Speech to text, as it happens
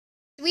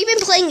We've been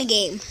playing a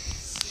game.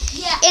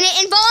 Yeah. And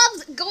it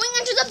involves going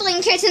under the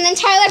blankets, and then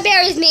Tyler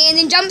buries me and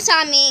then jumps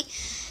on me.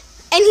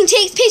 And he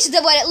takes pictures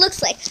of what it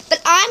looks like.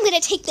 But I'm going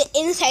to take the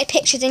inside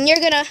pictures, and you're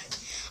going to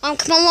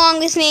come along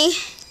with me.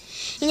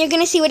 And you're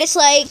going to see what it's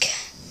like.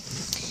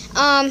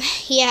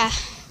 Yeah.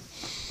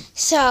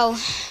 So.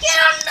 Get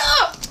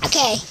under!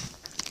 Okay.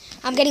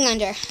 I'm getting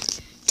under.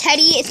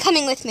 Teddy is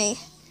coming with me.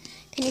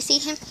 Can you see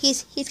him?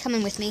 He's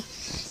coming with me.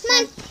 Come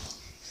on.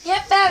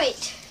 Get buried.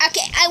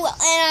 Okay, I will.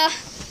 And,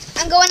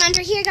 I'm going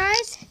under here,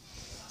 guys.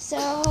 So,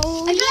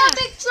 I got a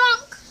big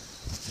trunk.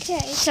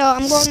 Okay, so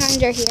I'm going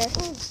under here.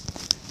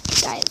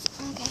 Guys,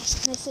 okay,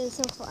 this is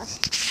so far.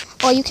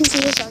 Well, you can see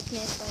the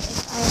darkness, but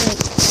if I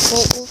go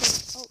over,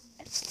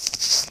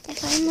 if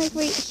I'm like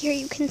right here,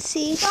 you can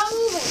see. Stop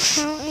moving.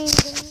 How I'm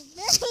getting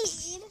buried.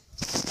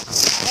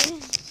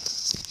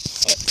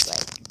 It's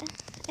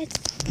like,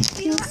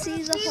 you can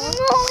see the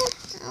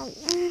whole.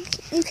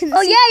 You can.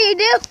 Oh yeah, you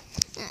do.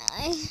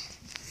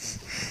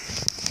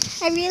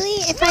 I really,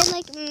 if I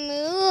like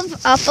move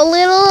up a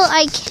little,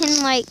 I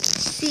can like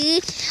see.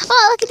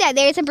 Oh, look at that!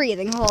 There's a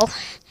breathing hole,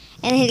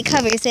 and it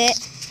covers it.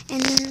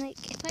 And then like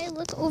if I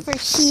look over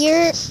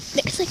here,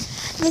 there's like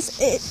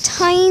this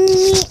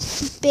tiny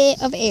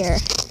bit of air.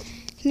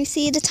 Can you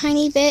see the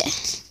tiny bit? I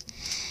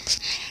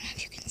don't know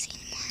if you can see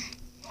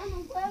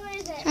anymore. Where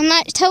is it? I'm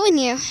not telling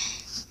you.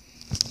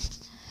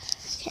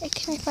 Okay,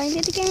 can I find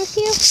it again with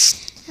you?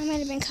 I might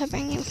have been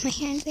covering it with my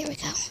hand. There we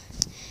go.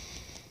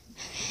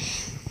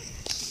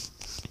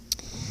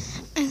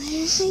 I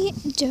literally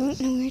don't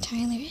know where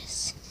Tyler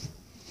is.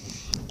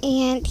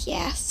 And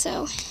yeah,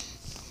 so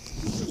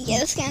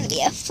yeah, it's gonna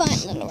be a fun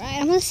little ride.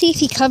 I'm gonna see if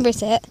he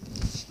covers it.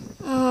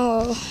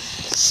 Oh.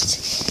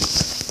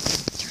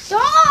 Stop!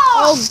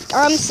 Oh,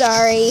 I'm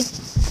sorry.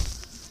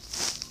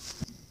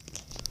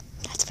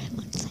 That's what it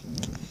looks like.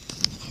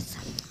 There's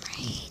some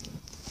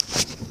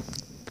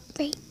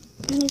right.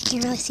 You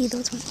can't really see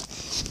those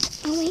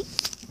ones. Oh wait.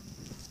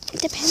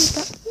 It depends,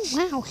 but oh,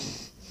 wow.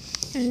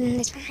 And then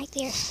there's one right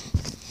there.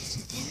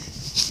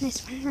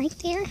 This one right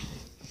there. I'm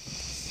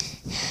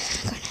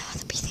gonna have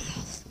the breathing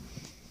holes.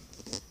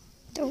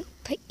 Don't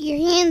put your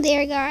hand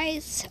there,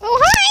 guys.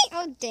 Oh, hi!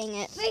 Oh, dang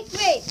it. Wait.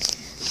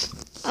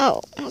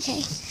 Oh,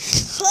 okay.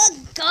 Oh,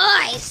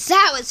 guys,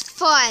 that was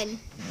fun.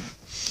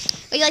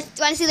 Would you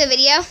want to see the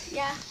video?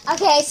 Yeah.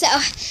 Okay, so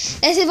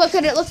this is what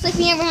it looks like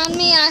me around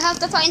me, and I have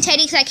to find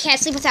Teddy because I can't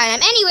sleep without him.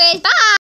 Anyways, bye!